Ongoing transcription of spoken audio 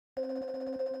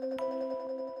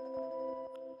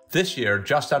This year,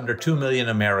 just under 2 million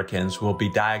Americans will be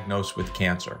diagnosed with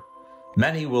cancer.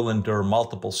 Many will endure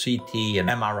multiple CT and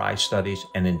MRI studies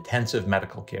and intensive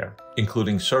medical care,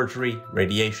 including surgery,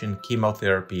 radiation,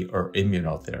 chemotherapy, or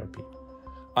immunotherapy.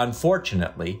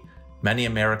 Unfortunately, many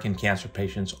American cancer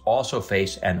patients also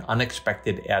face an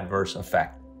unexpected adverse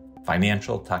effect: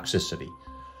 financial toxicity.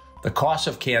 The costs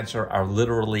of cancer are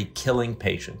literally killing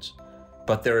patients,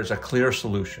 but there is a clear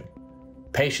solution.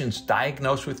 Patients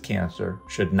diagnosed with cancer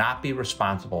should not be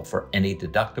responsible for any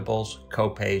deductibles,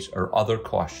 copays, or other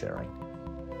cost sharing.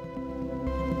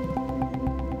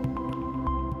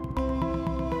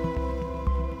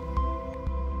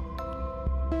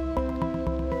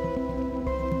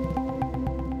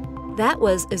 That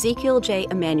was Ezekiel J.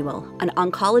 Emanuel, an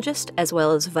oncologist as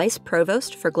well as vice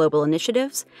provost for global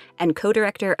initiatives and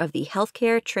co-director of the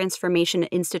Healthcare Transformation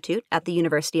Institute at the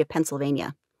University of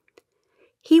Pennsylvania.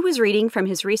 He was reading from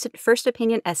his recent First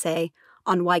Opinion essay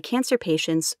on why cancer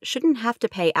patients shouldn't have to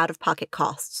pay out-of-pocket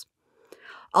costs.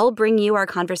 I'll bring you our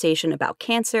conversation about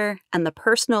cancer and the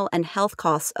personal and health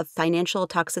costs of financial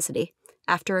toxicity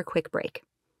after a quick break.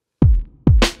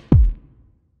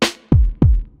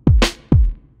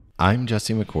 I'm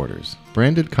Jesse McQuarters,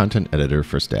 branded content editor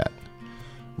for STAT.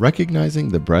 Recognizing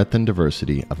the breadth and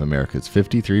diversity of America's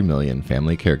 53 million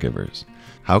family caregivers,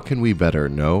 how can we better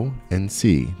know and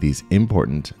see these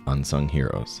important unsung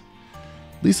heroes?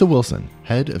 Lisa Wilson,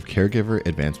 head of Caregiver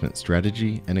Advancement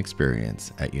Strategy and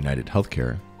Experience at United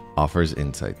Healthcare, offers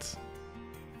insights.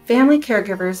 Family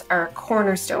caregivers are a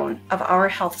cornerstone of our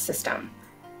health system,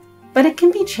 but it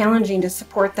can be challenging to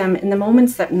support them in the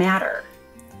moments that matter.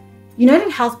 United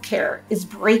Healthcare is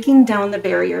breaking down the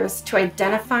barriers to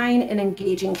identifying and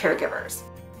engaging caregivers.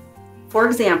 For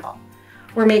example,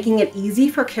 we're making it easy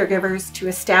for caregivers to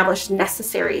establish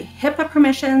necessary HIPAA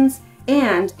permissions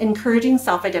and encouraging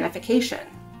self-identification.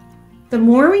 The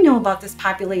more we know about this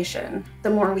population, the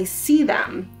more we see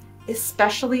them,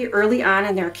 especially early on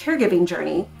in their caregiving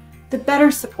journey, the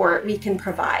better support we can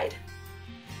provide.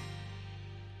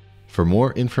 For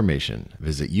more information,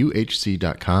 visit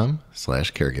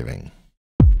uhc.com/caregiving.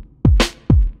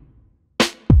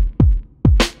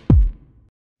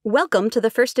 Welcome to the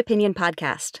First Opinion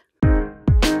podcast.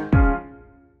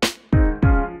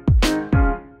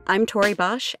 I'm Tori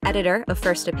Bosch, editor of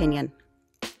First Opinion.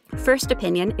 First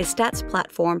Opinion is STAT's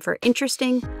platform for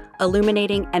interesting,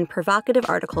 illuminating, and provocative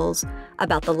articles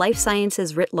about the life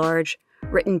sciences writ large,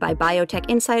 written by biotech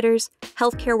insiders,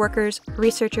 healthcare workers,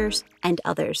 researchers, and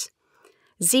others.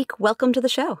 Zeke, welcome to the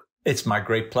show. It's my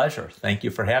great pleasure. Thank you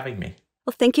for having me.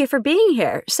 Well, thank you for being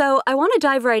here. So I want to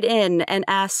dive right in and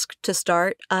ask to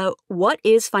start, what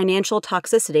is financial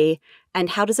toxicity and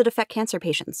how does it affect cancer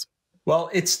patients? Well,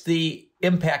 it's the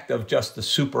impact of just the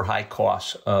super high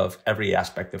costs of every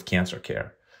aspect of cancer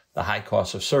care. The high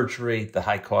cost of surgery, the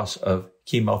high cost of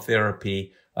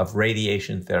chemotherapy, of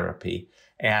radiation therapy,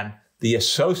 and the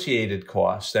associated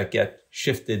costs that get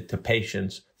shifted to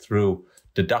patients through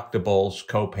deductibles,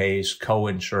 copays,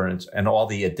 co-insurance, and all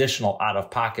the additional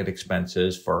out-of-pocket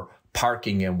expenses for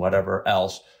parking and whatever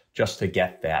else just to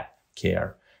get that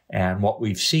care. And what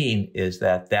we've seen is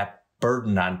that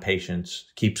burden on patients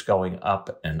keeps going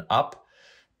up and up.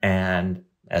 And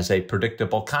as a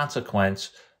predictable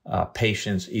consequence,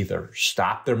 patients either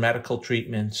stop their medical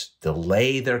treatments,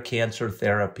 delay their cancer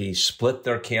therapy, split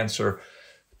their cancer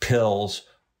pills,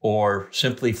 or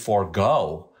simply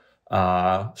forego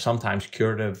sometimes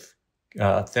curative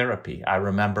therapy. I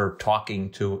remember talking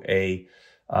to a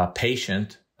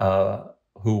patient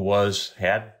who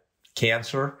had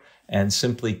cancer and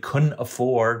simply couldn't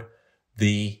afford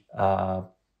the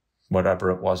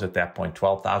whatever it was at that point,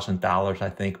 $12,000, I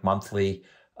think, monthly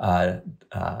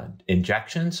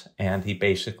injections. And he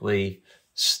basically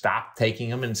stopped taking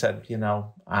them and said,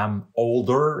 I'm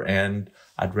older and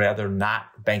I'd rather not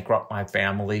bankrupt my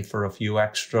family for a few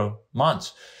extra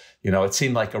months. It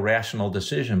seemed like a rational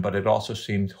decision, but it also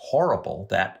seemed horrible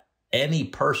that any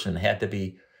person had to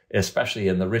be, especially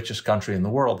in the richest country in the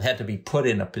world, had to be put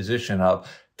in a position of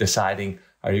deciding,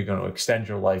 are you going to extend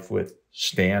your life with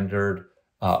standard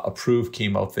approved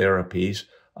chemotherapies,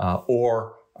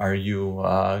 or are you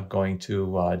going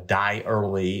to die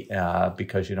early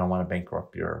because you don't want to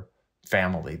bankrupt your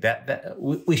family?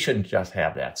 We shouldn't just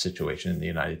have that situation in the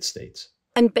United States.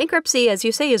 And bankruptcy, as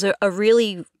you say, is a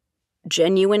really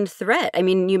genuine threat. I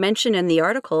mean, you mentioned in the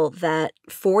article that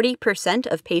 40%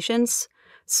 of patients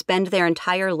spend their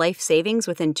entire life savings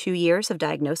within 2 years of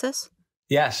diagnosis.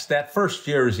 Yes, that first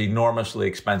year is enormously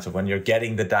expensive. When you're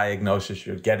getting the diagnosis,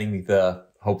 you're getting the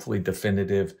hopefully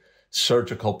definitive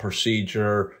surgical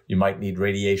procedure. You might need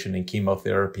radiation and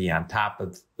chemotherapy on top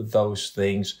of those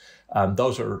things.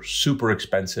 Those are super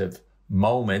expensive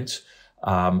moments.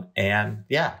 And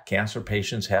yeah, cancer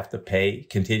patients have to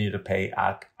continue to pay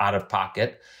out of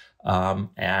pocket.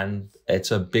 And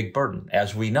it's a big burden.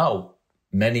 As we know,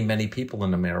 many people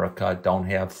in America don't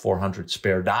have $400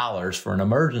 spare dollars for an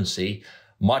emergency,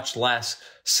 much less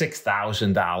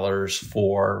 $6,000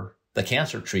 for the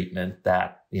cancer treatment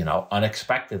that,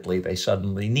 unexpectedly they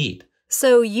suddenly need.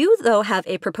 So you, though, have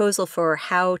a proposal for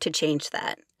how to change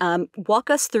that. Walk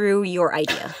us through your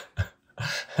idea.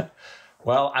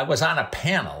 Well, I was on a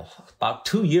panel about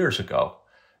 2 years ago,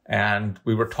 and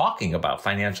we were talking about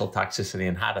financial toxicity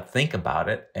and how to think about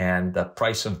it and the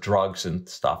price of drugs and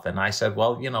stuff. And I said,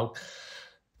 well,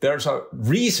 there's a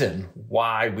reason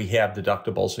why we have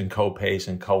deductibles and copays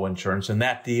and coinsurance. And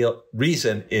that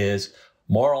reason is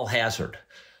moral hazard.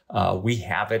 We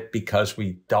have it because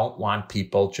we don't want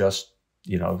people just,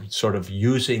 sort of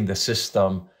using the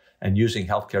system and using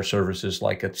healthcare services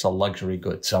like it's a luxury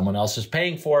good. Someone else is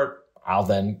paying for it. I'll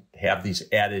then have these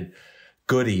added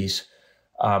goodies.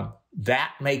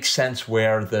 That makes sense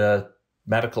where the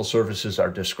medical services are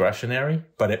discretionary,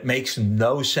 but it makes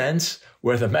no sense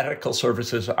where the medical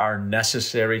services are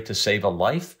necessary to save a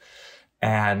life.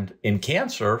 And in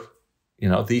cancer,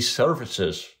 these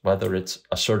services, whether it's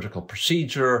a surgical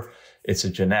procedure, it's a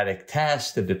genetic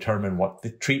test to determine what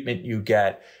the treatment you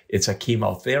get, it's a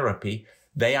chemotherapy,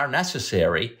 they are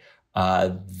necessary.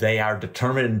 They are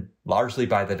determined largely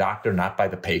by the doctor, not by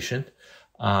the patient.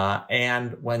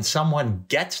 And when someone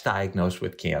gets diagnosed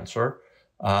with cancer,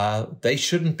 they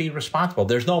shouldn't be responsible.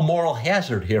 There's no moral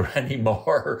hazard here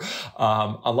anymore,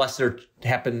 unless there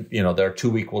are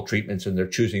two equal treatments and they're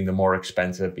choosing the more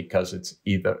expensive because it's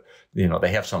either,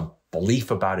 they have some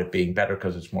belief about it being better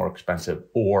because it's more expensive,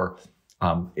 or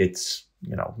it's,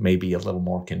 maybe a little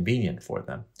more convenient for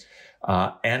them.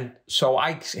 And so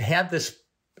I had this,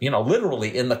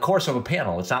 literally in the course of a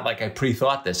panel. It's not like I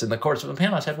pre-thought this. In the course of a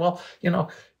panel, I said, well,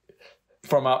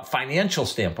 from a financial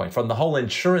standpoint, from the whole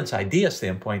insurance idea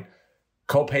standpoint,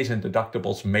 copays and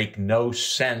deductibles make no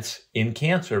sense in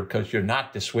cancer because you're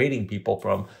not dissuading people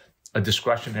from a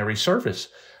discretionary service.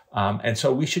 And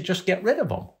so we should just get rid of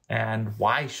them. And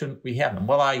why shouldn't we have them?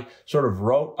 Well, I sort of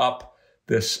wrote up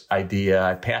this idea,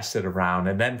 I passed it around,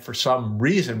 and then for some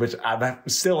reason, which I'm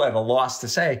still at a loss to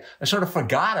say, I sort of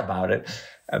forgot about it.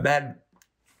 And then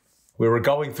we were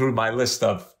going through my list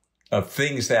of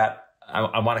things that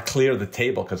I want to clear the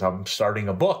table because I'm starting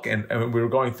a book. And we were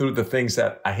going through the things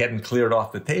that I hadn't cleared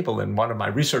off the table. And one of my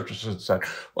researchers said,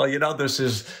 well, there's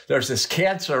this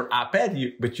cancer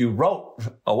op-ed which you wrote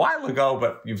a while ago,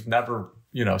 but you've never,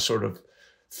 sort of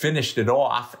finished it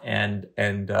off and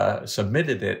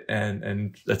submitted it.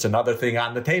 And that's another thing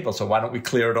on the table. So why don't we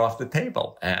clear it off the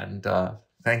table? And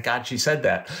thank God she said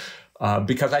that.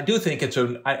 Because I do think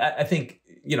I think,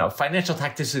 financial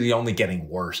toxicity only getting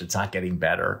worse. It's not getting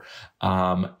better.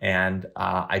 And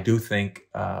I do think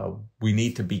we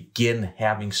need to begin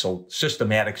having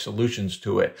systematic solutions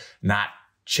to it, not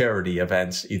charity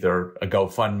events, either a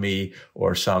GoFundMe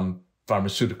or some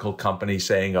pharmaceutical company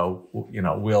saying, oh,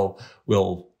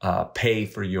 we'll pay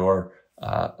for your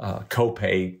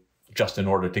copay just in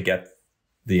order to get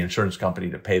the insurance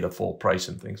company to pay the full price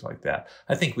and things like that.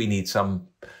 I think we need some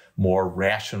more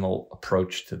rational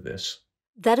approach to this.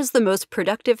 That is the most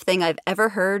productive thing I've ever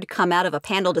heard come out of a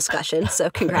panel discussion, so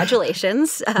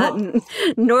congratulations.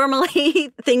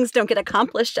 Normally, things don't get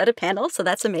accomplished at a panel, so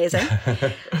that's amazing.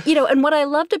 And what I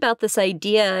loved about this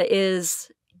idea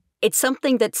is it's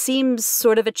something that seems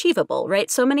sort of achievable, right?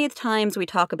 So many times we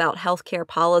talk about healthcare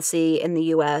policy in the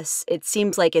U.S., it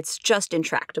seems like it's just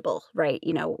intractable, right?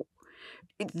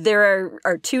 There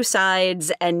are two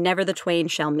sides and never the twain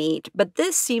shall meet. But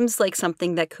this seems like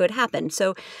something that could happen.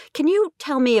 So can you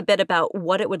tell me a bit about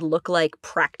what it would look like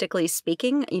practically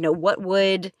speaking? What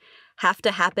would have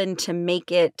to happen to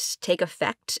make it take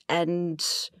effect? And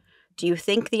do you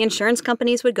think the insurance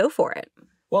companies would go for it?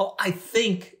 Well, I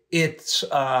think it's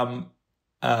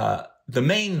the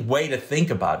main way to think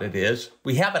about it is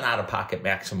we have an out-of-pocket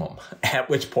maximum, at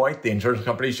which point the insurance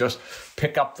companies just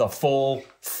pick up the full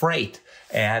freight.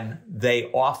 And they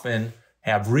often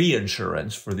have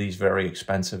reinsurance for these very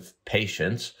expensive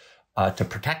patients to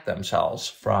protect themselves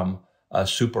from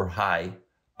super high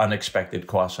unexpected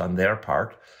costs on their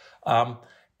part.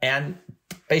 And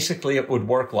basically it would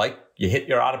work like you hit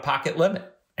your out-of-pocket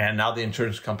limit. And now the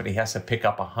insurance company has to pick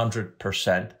up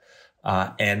 100%,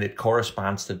 and it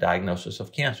corresponds to diagnosis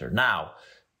of cancer. Now,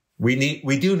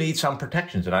 we do need some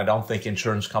protections, and I don't think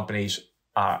insurance companies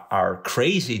are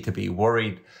crazy to be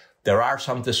worried there are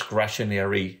some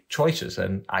discretionary choices.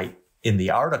 And in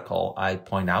the article, I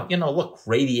point out, look,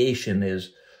 radiation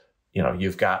is,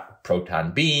 you've got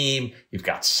proton beam, you've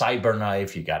got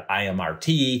CyberKnife, you've got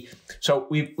IMRT. So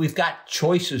we've got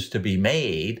choices to be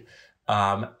made.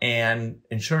 And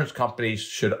insurance companies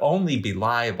should only be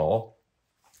liable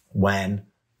when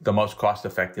the most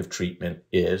cost-effective treatment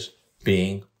is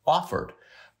being offered.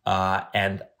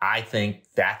 And I think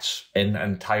that's an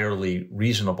entirely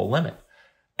reasonable limit.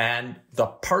 And the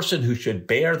person who should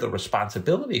bear the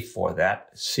responsibility for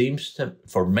that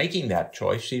for making that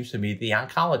choice seems to be the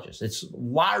oncologist. It's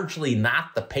largely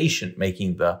not the patient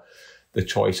making the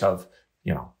choice of,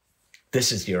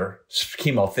 this is your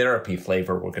chemotherapy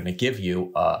flavor we're going to give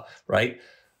you, right?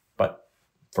 But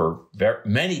for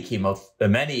many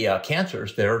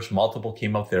cancers, there's multiple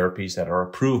chemotherapies that are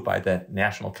approved by the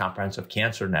National Comprehensive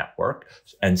Cancer Network,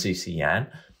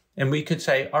 NCCN. And we could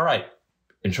say, all right,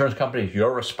 insurance companies,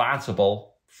 you're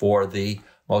responsible for the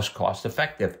most cost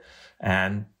effective.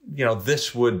 And,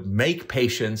 this would make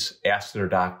patients ask their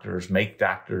doctors, make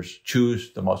doctors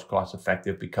choose the most cost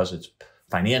effective because it's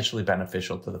financially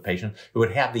beneficial to the patient. It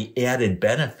would have the added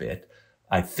benefit,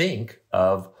 I think,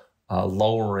 of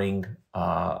lowering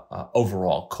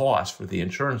overall costs for the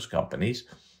insurance companies.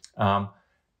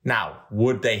 Now,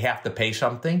 would they have to pay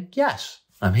something? Yes.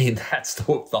 I mean, that's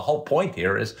the whole point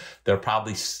here is they're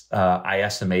probably, I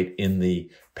estimate in the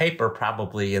paper,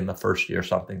 probably in the first year,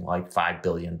 something like $5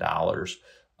 billion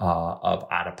of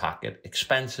out-of-pocket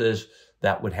expenses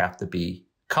that would have to be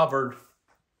covered.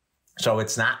 So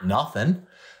it's not nothing,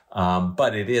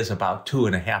 but it is about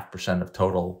 2.5% of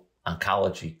total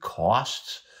oncology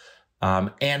costs.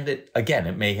 And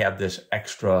it may have this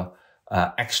extra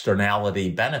externality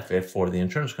benefit for the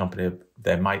insurance company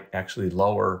that might actually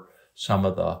lower some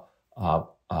of the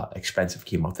expensive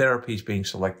chemotherapies being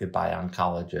selected by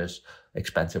oncologists,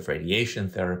 expensive radiation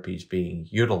therapies being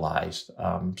utilized.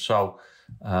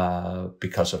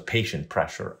 Because of patient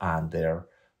pressure on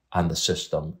the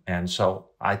system. And so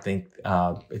I think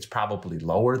it's probably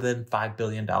lower than $5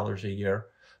 billion a year.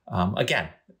 Again,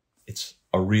 it's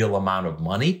a real amount of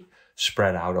money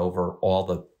spread out over all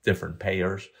the different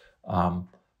payers,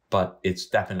 but it's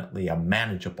definitely a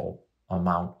manageable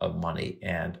amount of money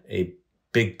and a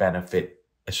big benefit,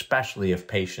 especially if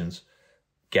patients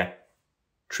get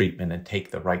treatment and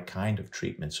take the right kind of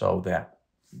treatment so that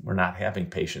we're not having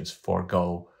patients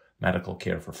forego medical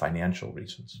care for financial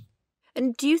reasons.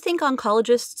 And do you think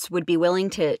oncologists would be willing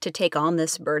to take on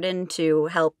this burden to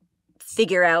help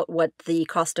figure out what the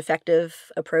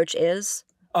cost-effective approach is?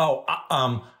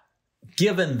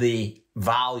 Given the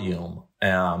volume,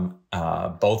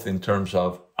 both in terms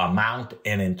of amount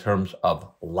and in terms of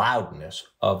loudness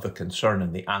of the concern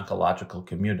in the oncological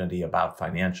community about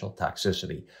financial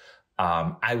toxicity,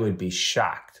 I would be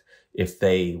shocked if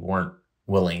they weren't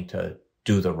willing to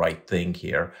do the right thing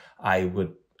here.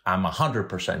 I'm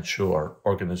 100% sure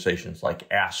organizations like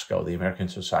ASCO, the American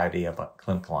Society of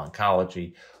Clinical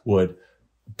Oncology, would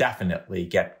definitely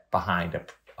get behind an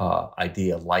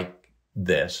idea like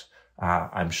this.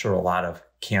 I'm sure a lot of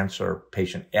cancer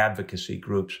patient advocacy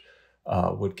groups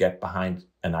would get behind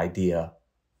an idea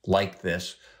like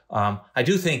this. I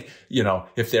do think,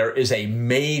 if there is a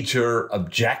major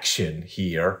objection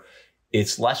here,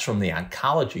 it's less from the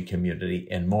oncology community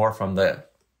and more from the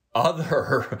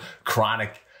other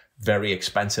chronic, very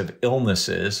expensive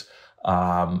illnesses.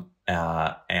 And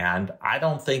I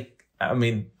don't think,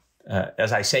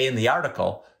 as I say in the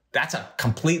article, that's a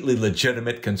completely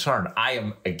legitimate concern. I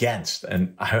am against,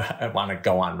 and I want to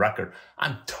go on record,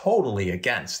 I'm totally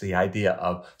against the idea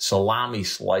of salami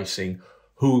slicing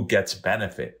who gets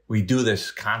benefit. We do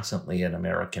this constantly in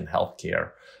American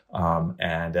healthcare.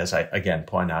 And as I, again,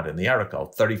 point out in the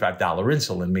article, $35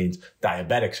 insulin means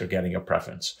diabetics are getting a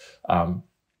preference.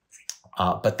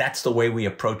 But that's the way we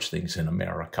approach things in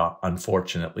America,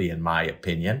 unfortunately, in my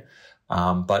opinion.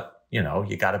 But,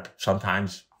 you got to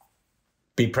sometimes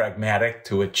be pragmatic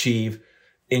to achieve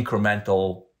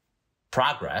incremental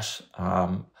progress.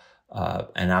 And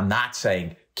I'm not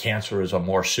saying cancer is a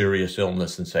more serious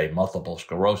illness than, say, multiple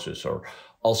sclerosis or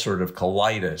ulcerative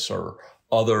colitis or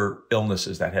other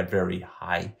illnesses that have very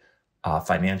high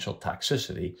financial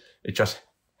toxicity. It just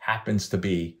happens to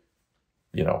be,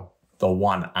 the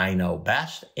one I know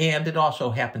best. And it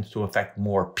also happens to affect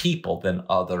more people than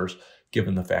others,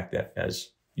 given the fact that,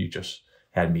 as you just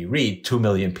had me read, 2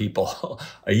 million people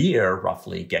a year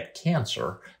roughly get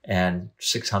cancer and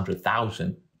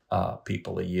 600,000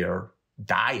 people a year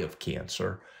die of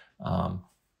cancer.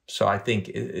 So I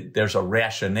think there's a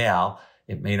rationale.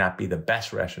 It may not be the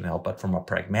best rationale, but from a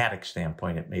pragmatic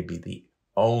standpoint, it may be the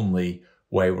only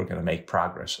way we're going to make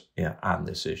progress on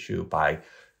this issue, by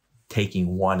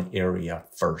taking one area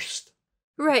first.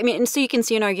 Right. I mean, and so you can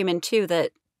see an argument too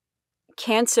that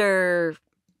cancer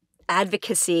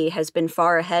advocacy has been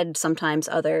far ahead sometimes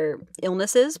other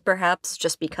illnesses, perhaps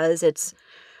just because it's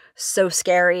so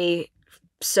scary,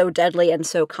 so deadly, and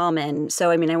so common.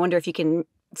 So, I mean, I wonder if you can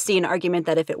see an argument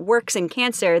that if it works in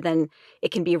cancer, then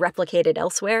it can be replicated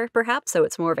elsewhere, perhaps. So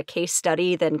it's more of a case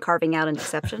study than carving out an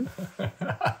exception.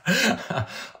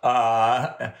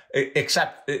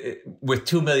 Except with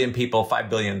 2 million people, $5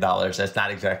 billion, that's not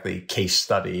exactly case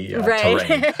study right.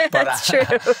 terrain. But that's true.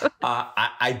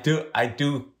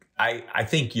 I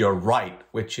think you're right,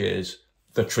 which is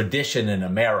the tradition in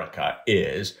America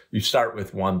is you start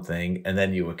with one thing and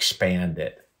then you expand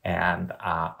it. And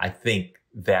I think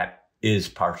that is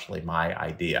partially my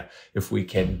idea. If we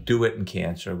can do it in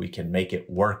cancer, we can make it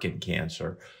work in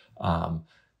cancer.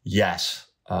 Yes,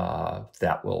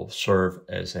 that will serve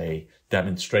as a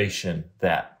demonstration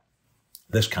that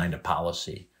this kind of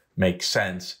policy makes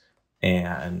sense,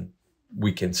 and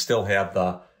we can still have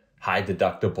the high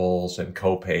deductibles and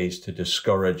copays to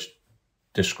discourage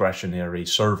discretionary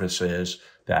services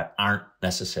that aren't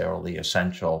necessarily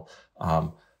essential,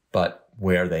 but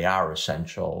where they are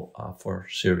essential for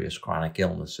serious chronic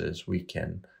illnesses, we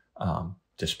can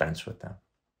dispense with them.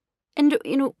 And,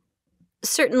 you know,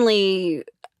 certainly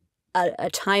a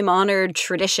time-honored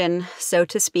tradition, so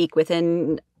to speak,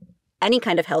 within any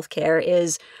kind of healthcare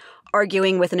is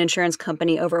arguing with an insurance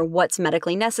company over what's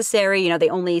medically necessary. You know, they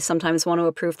only sometimes want to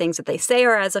approve things that they say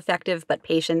are as effective, but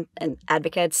patient and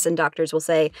advocates and doctors will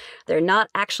say they're not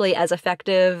actually as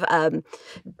effective.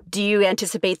 Do you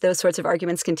anticipate those sorts of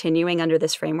arguments continuing under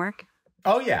this framework?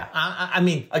 Oh, yeah. I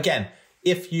mean, again,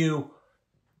 if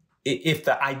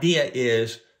the idea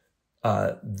is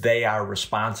they are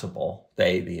responsible,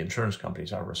 the insurance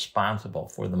companies are responsible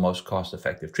for the most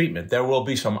cost-effective treatment, there will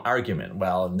be some argument.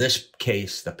 Well, in this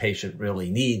case, the patient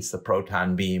really needs the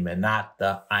proton beam and not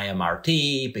the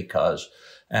IMRT because,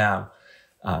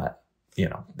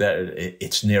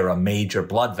 it's near a major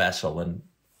blood vessel and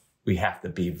we have to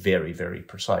be very, very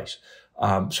precise.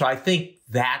 So I think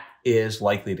that is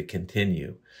likely to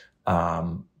continue.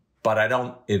 But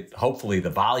hopefully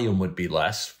the volume would be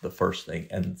less, the first thing.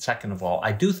 And second of all,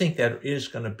 I do think there is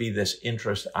going to be this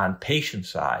interest on patient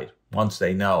side once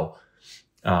they know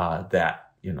that,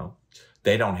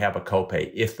 they don't have a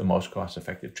copay if the most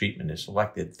cost-effective treatment is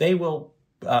selected. They will,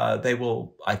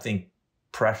 I think,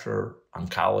 pressure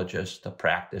oncologists to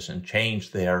practice and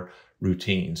change their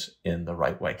routines in the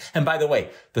right way. And by the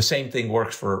way, the same thing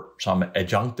works for some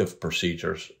adjunctive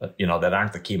procedures, that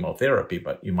aren't the chemotherapy,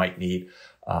 but you might need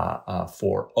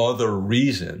for other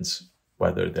reasons,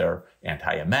 whether they're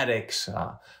antiemetics,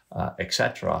 et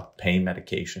cetera, pain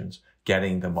medications.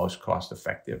 Getting the most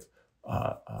cost-effective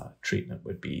treatment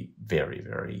would be very,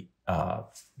 very,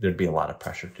 there'd be a lot of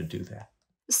pressure to do that.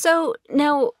 So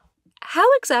now, how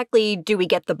exactly do we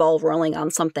get the ball rolling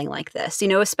on something like this?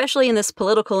 Especially in this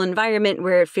political environment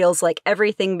where it feels like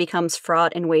everything becomes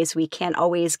fraught in ways we can't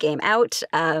always game out.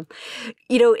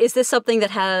 Is this something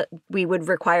that we would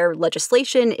require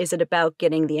legislation? Is it about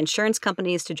getting the insurance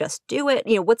companies to just do it?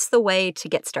 What's the way to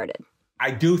get started?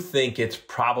 I do think it's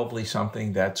probably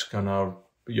something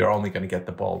you're only going to get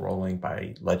the ball rolling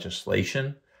by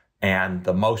legislation. And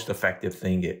the most effective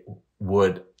thing it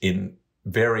would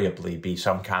invariably be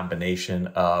some combination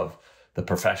of the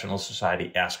Professional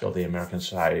Society, ASCO, the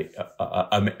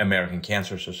American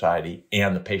Cancer Society,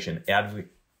 and the patient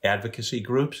advocacy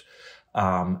groups.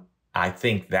 I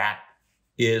think that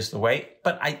is the way.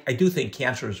 But I do think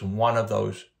cancer is one of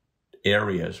those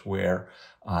areas where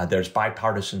there's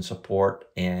bipartisan support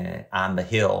on the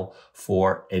Hill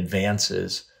for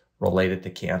advances related to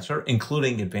cancer,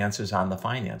 including advances on the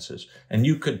finances. And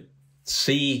you could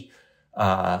see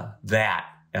that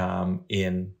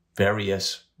in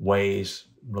various ways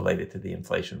related to the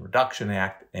Inflation Reduction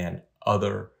Act and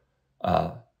other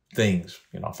things,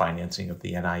 financing of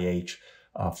the NIH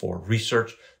for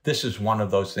research. This is one of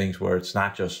those things where it's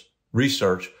not just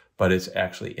research, but it's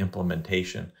actually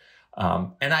implementation.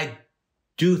 And I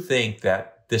do think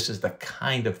that this is the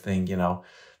kind of thing,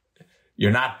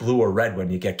 you're not blue or red when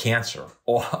you get cancer.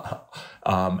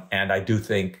 And I do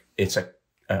think it's a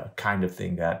kind of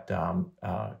thing that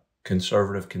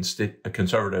conservative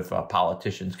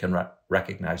politicians can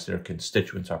recognize their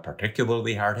constituents are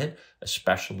particularly hard hit,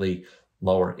 especially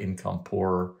lower income,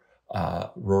 poorer,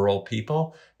 rural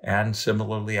people. And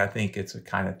similarly, I think it's a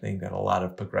kind of thing that a lot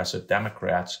of progressive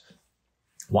Democrats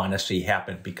want to see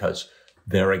happen because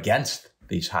they're against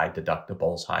these high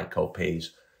deductibles, high copays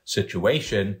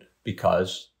situation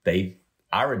because they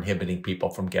are inhibiting people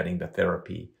from getting the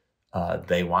therapy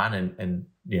they want. And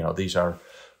these are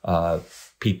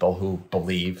people who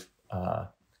believe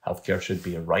healthcare should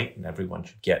be a right and everyone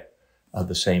should get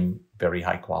the same very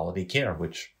high quality care,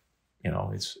 which,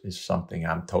 is something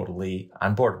I'm totally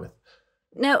on board with.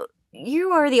 Now,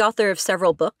 you are the author of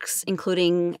several books,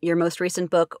 including your most recent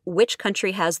book, Which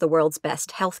Country Has the World's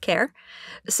Best Healthcare?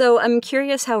 So I'm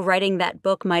curious how writing that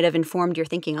book might have informed your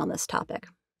thinking on this topic.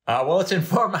 Well, it's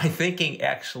informed my thinking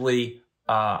actually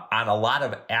on a lot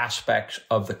of aspects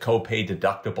of the copay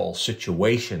deductible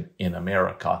situation in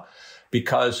America,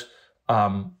 because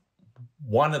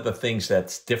one of the things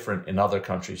that's different in other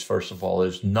countries, first of all,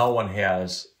 is no one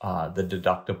has the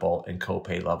deductible and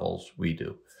copay levels we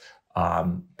do.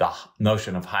 The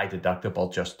notion of high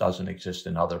deductible just doesn't exist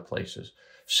in other places.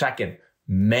 Second,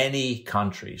 many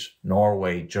countries,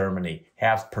 Norway, Germany,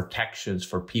 have protections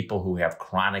for people who have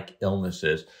chronic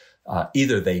illnesses.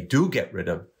 Either they do get rid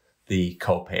of the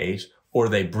copays or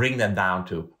they bring them down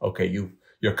to, okay,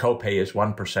 your copay is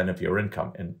 1% of your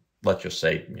income. And let's just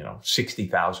say,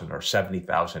 60,000 or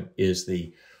 70,000 is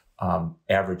the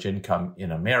average income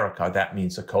in America. That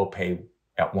means the copay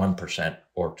at 1%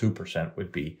 or 2%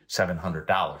 would be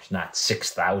 $700, not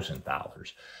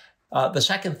 $6,000. The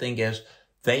second thing is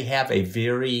they have a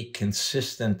very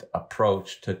consistent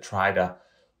approach to try to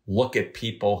look at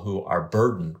people who are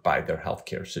burdened by their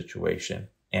healthcare situation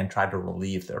and try to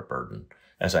relieve their burden.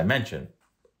 As I mentioned,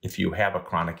 if you have a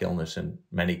chronic illness in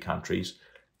many countries,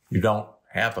 you don't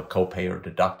have a copay or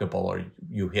deductible, or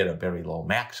you hit a very low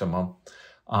maximum.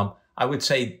 I would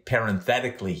say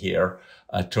parenthetically here,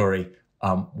 Tori,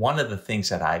 one of the things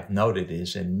that I've noted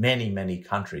is in many, many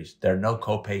countries, there are no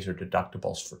copays or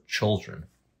deductibles for children,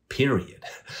 period.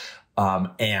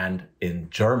 And in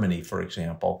Germany, for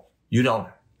example, you don't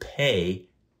pay,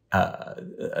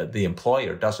 the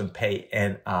employer doesn't pay,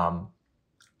 and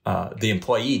the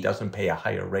employee doesn't pay a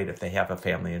higher rate if they have a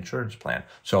family insurance plan.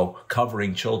 So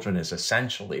covering children is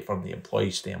essentially, from the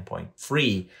employee standpoint,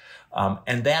 free.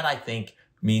 And that, I think,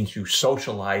 means you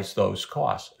socialize those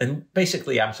costs. And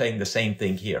basically, I'm saying the same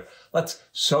thing here. Let's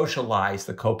socialize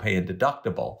the copay and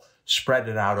deductible, spread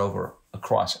it out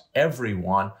across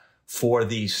everyone for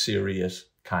these serious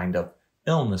kind of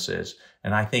illnesses.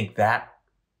 And I think that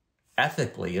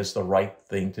ethically is the right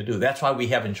thing to do. That's why we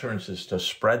have insurances, to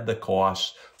spread the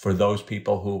costs for those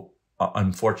people who,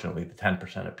 unfortunately, the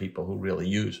 10% of people who really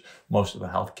use most of the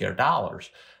healthcare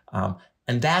dollars.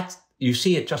 And that's, you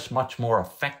see it just much more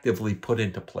effectively put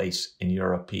into place in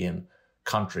European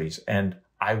countries. And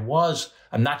I'm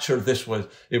not sure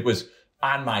it was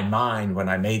on my mind when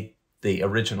I made the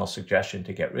original suggestion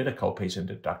to get rid of copays and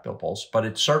deductibles, but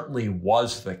it certainly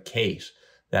was the case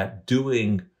that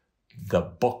doing the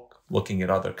book, looking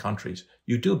at other countries,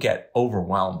 you do get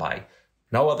overwhelmed by,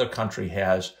 no other country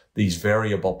has these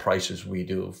variable prices we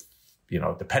do.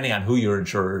 Depending on who your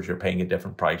insurer is, you're paying a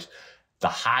different price. The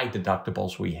high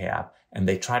deductibles we have, and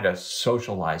they try to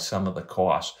socialize some of the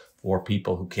costs for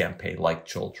people who can't pay, like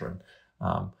children.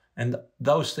 And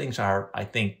those things are, I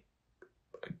think,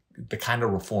 the kind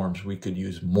of reforms we could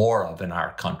use more of in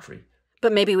our country.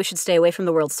 But maybe we should stay away from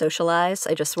the word socialize.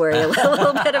 I just worry a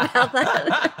little bit about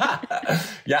that.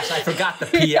 Yes, I forgot the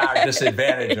PR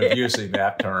disadvantage of using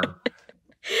that term.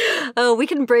 Oh, we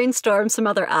can brainstorm some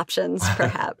other options,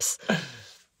 perhaps.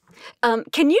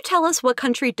 Can you tell us what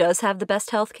country does have the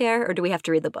best health care, or do we have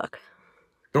to read the book?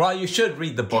 Well, you should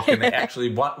read the book. And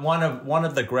actually, one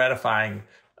of the gratifying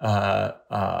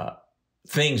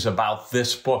things about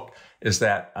this book is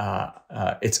that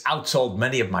it's outsold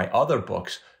many of my other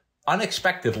books,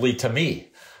 unexpectedly to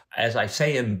me. As I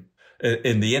say in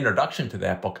the introduction to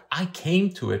that book, I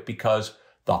came to it because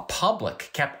the public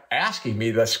kept asking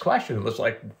me this question. It was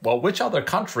like, well, which other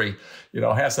country,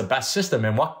 has the best system?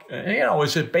 And what,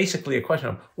 is it basically a question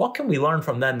of what can we learn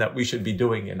from them that we should be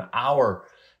doing in our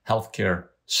healthcare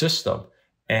system?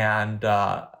 And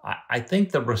I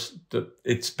think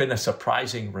it's been a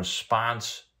surprising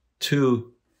response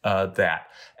to that.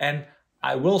 And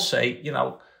I will say,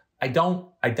 I don't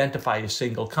identify a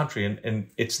single country, and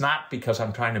it's not because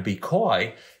I'm trying to be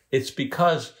coy. It's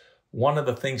because one of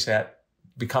the things that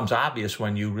becomes obvious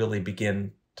when you really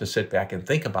begin to sit back and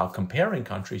think about comparing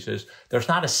countries is there's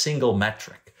not a single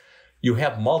metric. You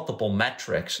have multiple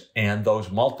metrics, and those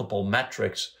multiple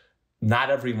metrics, not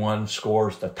everyone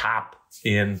scores the top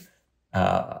in,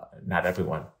 not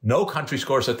everyone. No country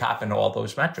scores the top in all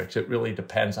those metrics. It really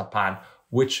depends upon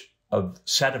which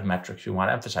set of metrics you want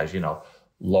to emphasize,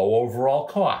 low overall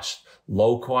cost,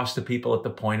 low cost to people at the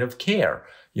point of care,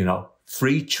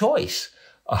 free choice,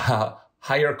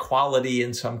 higher quality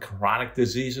in some chronic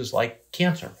diseases like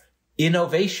cancer.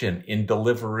 innovation in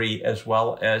delivery as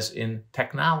well as in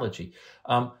technology,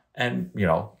 and,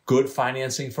 good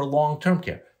financing for long-term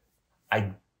care.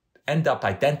 I end up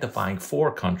identifying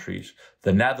 4 countries,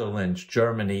 the Netherlands,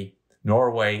 Germany,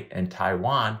 Norway, and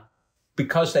Taiwan,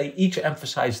 because they each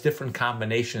emphasize different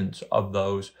combinations of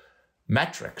those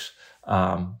metrics.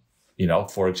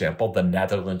 For example, the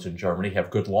Netherlands and Germany have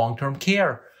good long-term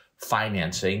care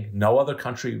financing. No other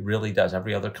country really does.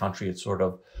 Every other country, it's sort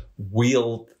of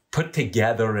put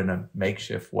together in a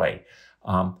makeshift way.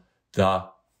 The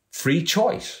free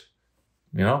choice,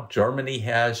 Germany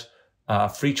has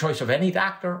free choice of any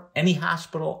doctor, any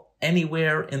hospital,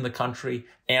 anywhere in the country.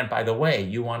 And by the way,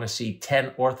 you want to see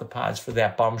 10 orthopods for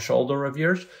that bum shoulder of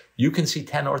yours? You can see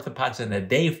 10 orthopods in a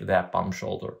day for that bum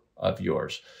shoulder of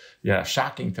yours. Yeah,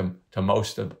 shocking to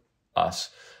most of us.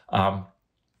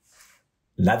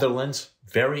 Netherlands,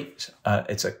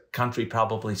 it's a country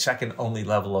probably second only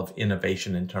level of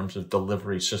innovation in terms of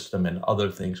delivery system and other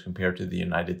things compared to the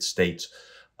United States.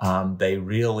 They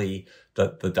really,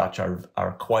 the Dutch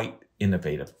are quite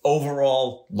innovative.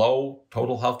 Overall, low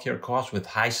total healthcare costs with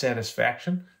high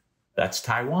satisfaction, that's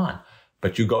Taiwan.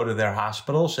 But you go to their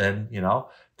hospitals and,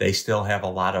 they still have a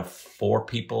lot of 4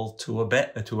 people to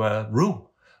a room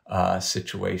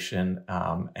situation.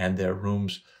 And their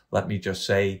rooms, let me just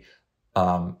say,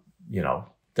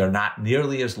 they're not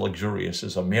nearly as luxurious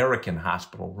as American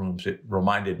hospital rooms. It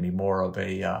reminded me more of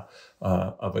a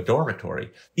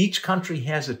dormitory. Each country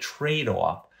has a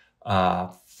trade-off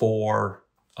for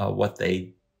what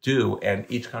they do, and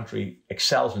each country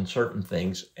excels in certain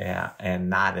things and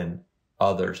not in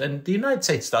others. And the United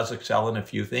States does excel in a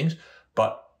few things,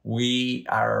 but we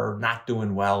are not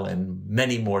doing well in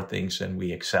many more things than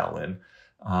we excel in.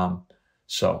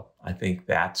 So I think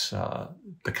that's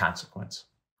the consequence.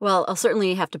 Well, I'll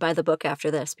certainly have to buy the book after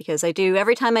this, because I do.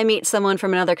 Every time I meet someone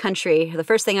from another country, the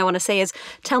first thing I want to say is,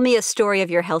 tell me a story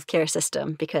of your healthcare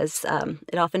system, because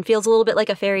it often feels a little bit like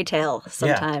a fairy tale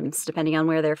sometimes, depending on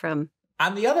where they're from.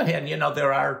 On the other hand,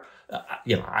 there are,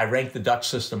 I rank the Dutch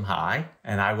system high,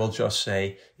 and I will just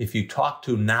say, if you talk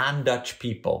to non-Dutch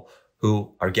people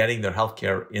who are getting their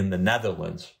healthcare in the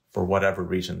Netherlands, for whatever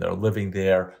reason, they're living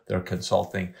there, they're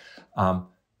consulting,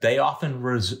 they often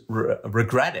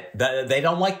regret it. They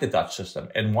don't like the Dutch system.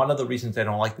 And one of the reasons they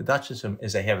don't like the Dutch system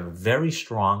is they have a very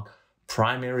strong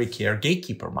primary care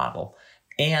gatekeeper model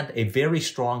and a very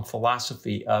strong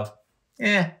philosophy of,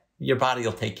 your body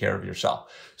will take care of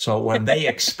yourself. So when they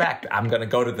expect, I'm going to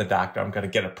go to the doctor, I'm going to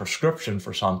get a prescription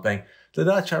for something, the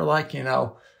Dutch are like,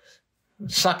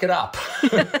 suck it up.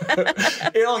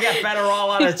 It'll get better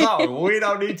all on its own. We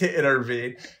don't need to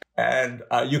intervene. And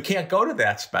you can't go to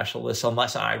that specialist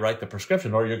unless I write the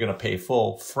prescription, or you're going to pay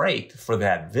full freight for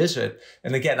that visit.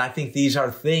 And again, I think these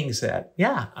are things that,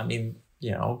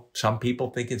 some people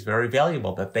think it's very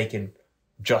valuable that they can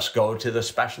just go to the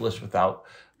specialist without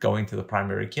going to the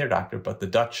primary care doctor. But the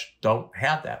Dutch don't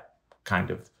have that kind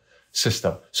of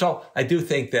system. So I do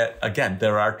think that, again,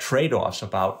 there are trade-offs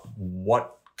about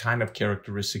what kind of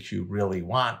characteristics you really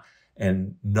want.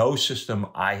 And no system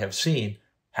I have seen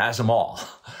has them all.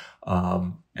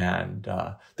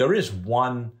 There is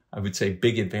one, I would say,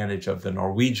 big advantage of the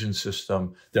Norwegian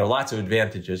system. There are lots of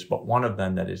advantages, but one of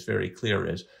them that is very clear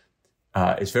is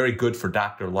it's very good for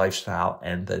doctor lifestyle.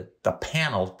 And the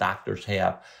panel doctors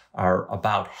have are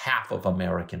about half of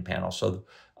American panels. So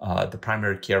the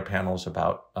primary care panel is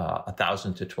about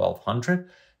 1,000 to 1,200,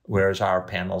 whereas our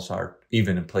panels are,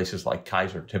 even in places like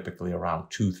Kaiser, typically around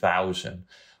 2,000.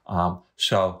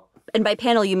 And by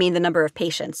panel, you mean the number of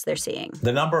patients they're seeing?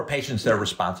 The number of patients they're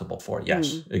responsible for.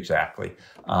 Yes, exactly.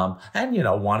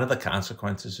 One of the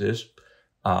consequences is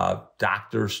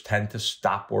doctors tend to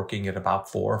stop working at about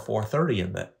 4 or 4:30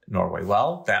 in Norway.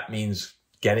 Well, that means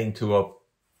getting to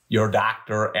your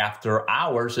doctor after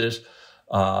hours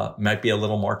might be a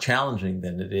little more challenging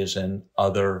than it is in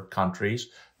other countries.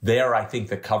 There, I think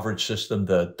the coverage system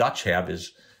the Dutch have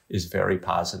is very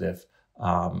positive.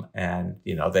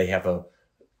 They have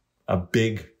a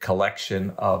big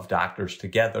collection of doctors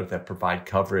together that provide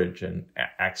coverage and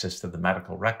access to the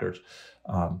medical records.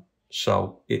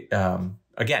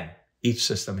 Again, each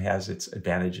system has its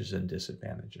advantages and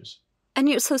disadvantages.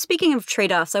 And so speaking of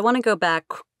trade-offs, I want to go back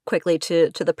quickly to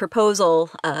the proposal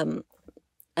and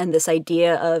this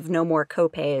idea of no more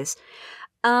copays.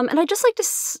 And I'd just like to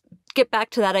get back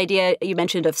to that idea you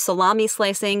mentioned of salami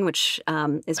slicing, which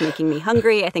is making me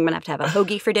hungry. I think I'm going to have a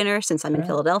hoagie for dinner since I'm in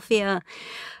Philadelphia.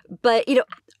 But,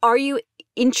 are you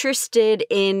interested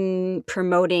in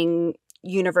promoting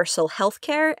universal health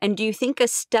care? And do you think a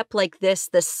step like this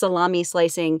salami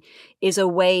slicing, is a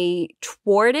way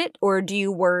toward it? Or do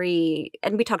you worry,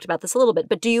 and we talked about this a little bit,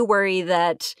 but do you worry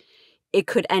that it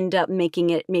could end up making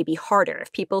it maybe harder?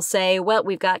 If people say, well,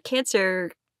 we've got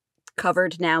cancer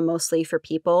covered now mostly for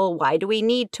people, why do we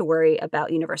need to worry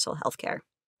about universal health care?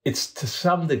 It's to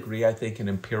some degree, I think, an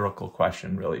empirical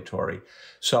question, really, Tori.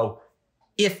 So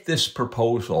if this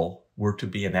proposal were to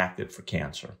be enacted for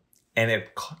cancer, and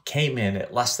it came in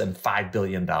at less than $5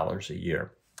 billion a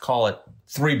year, call it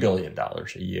 $3 billion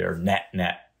a year,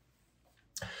 net.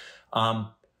 I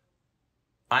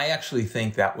actually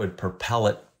think that would propel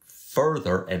it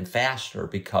further and faster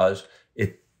because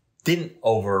it didn't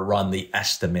overrun the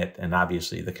estimate. And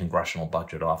obviously the Congressional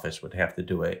Budget Office would have to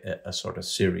do a sort of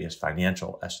serious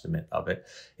financial estimate of it.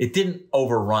 It didn't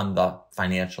overrun the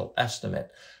financial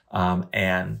estimate.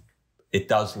 And it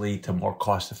does lead to more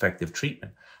cost-effective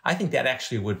treatment. I think that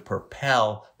actually would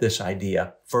propel this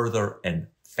idea further and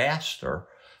faster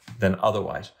than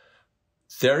otherwise.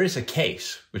 There is a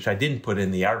case, which I didn't put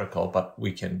in the article, but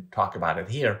we can talk about it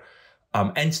here,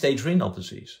 end-stage renal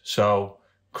disease. So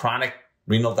chronic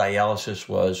renal dialysis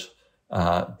was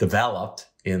developed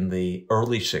in the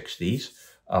early 60s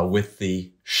with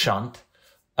the shunt,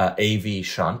 AV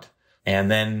shunt, and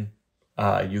then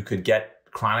you could get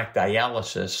chronic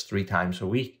dialysis 3 times a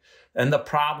week. And the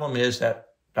problem is that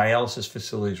dialysis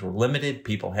facilities were limited.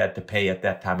 People had to pay at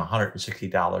that time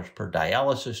 $160 per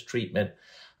dialysis treatment.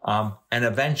 And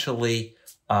eventually,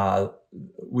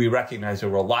 we recognized there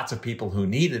were lots of people who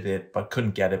needed it, but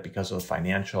couldn't get it because of the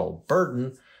financial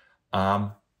burden.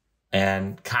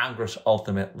 And Congress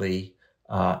ultimately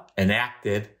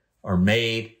enacted or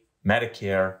made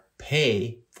Medicare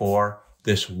pay for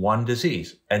this one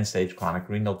disease, end-stage chronic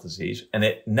renal disease, and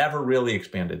it never really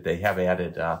expanded. They have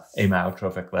added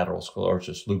amyotrophic lateral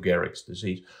sclerosis, Lou Gehrig's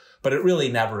disease, but it really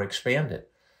never expanded.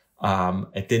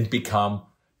 It didn't become,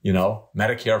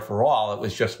 Medicare for all. It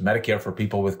was just Medicare for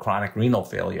people with chronic renal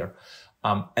failure.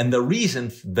 And the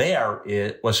reason there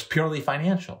was purely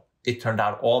financial. It turned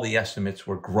out all the estimates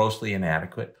were grossly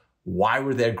inadequate. Why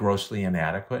were they grossly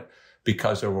inadequate?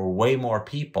 Because there were way more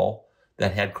people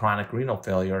that had chronic renal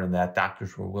failure and that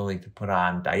doctors were willing to put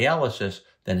on dialysis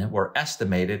than were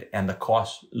estimated, and the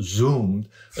costs zoomed,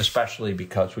 especially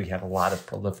because we had a lot of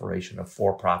proliferation of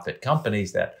for-profit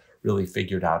companies that really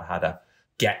figured out how to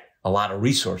get a lot of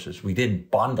resources. We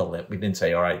didn't bundle it. We didn't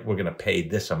say, all right, we're going to pay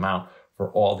this amount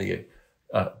for all the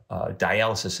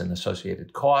dialysis and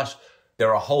associated costs. There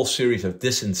are a whole series of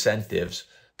disincentives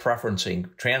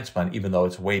preferencing transplant, even though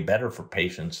it's way better for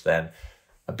patients than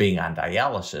being on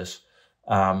dialysis.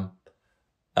 But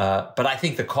I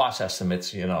think the cost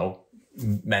estimates,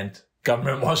 meant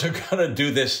government wasn't going to do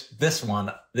this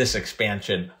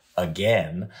expansion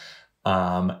again.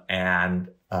 And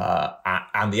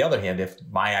on the other hand, if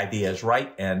my idea is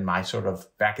right and my sort of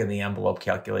back in the envelope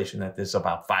calculation that this is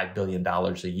about $5 billion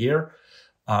a year,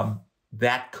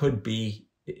 that could be,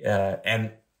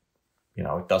 and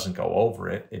it doesn't go over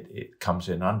it. It comes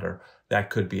in under. That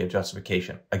could be a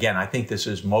justification. Again, I think this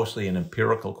is mostly an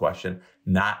empirical question,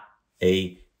 not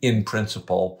a in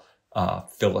principle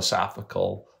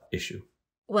philosophical issue.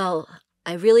 Well,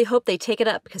 I really hope they take it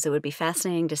up because it would be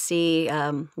fascinating to see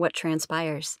what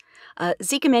transpires.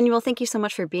 Zeke Emanuel, thank you so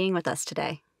much for being with us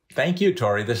today. Thank you,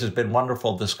 Tori. This has been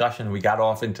wonderful discussion. We got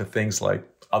off into things like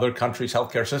other countries'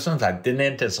 healthcare systems I didn't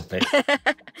anticipate.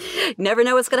 Never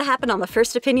know what's going to happen on the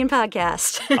First Opinion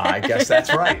podcast. I guess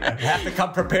that's right. I have to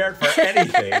come prepared for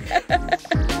anything.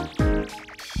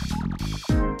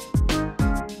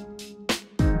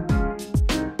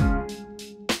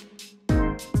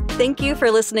 Thank you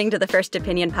for listening to the First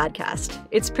Opinion podcast.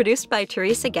 It's produced by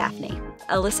Teresa Gaffney.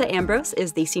 Alyssa Ambrose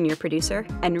is the senior producer,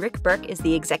 and Rick Burke is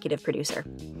the executive producer.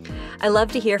 I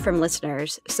love to hear from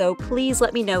listeners, so please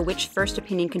let me know which First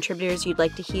Opinion contributors you'd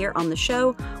like to hear on the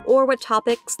show, or what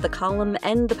topics the column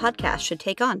and the podcast should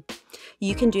take on.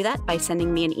 You can do that by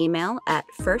sending me an email at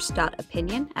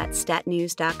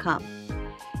first.opinion@statnews.com.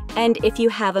 And if you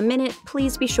have a minute,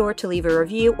 please be sure to leave a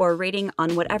review or rating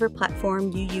on whatever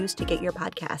platform you use to get your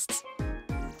podcasts.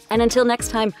 And until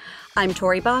next time, I'm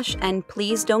Tori Bosch, and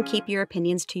please don't keep your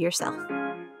opinions to yourself.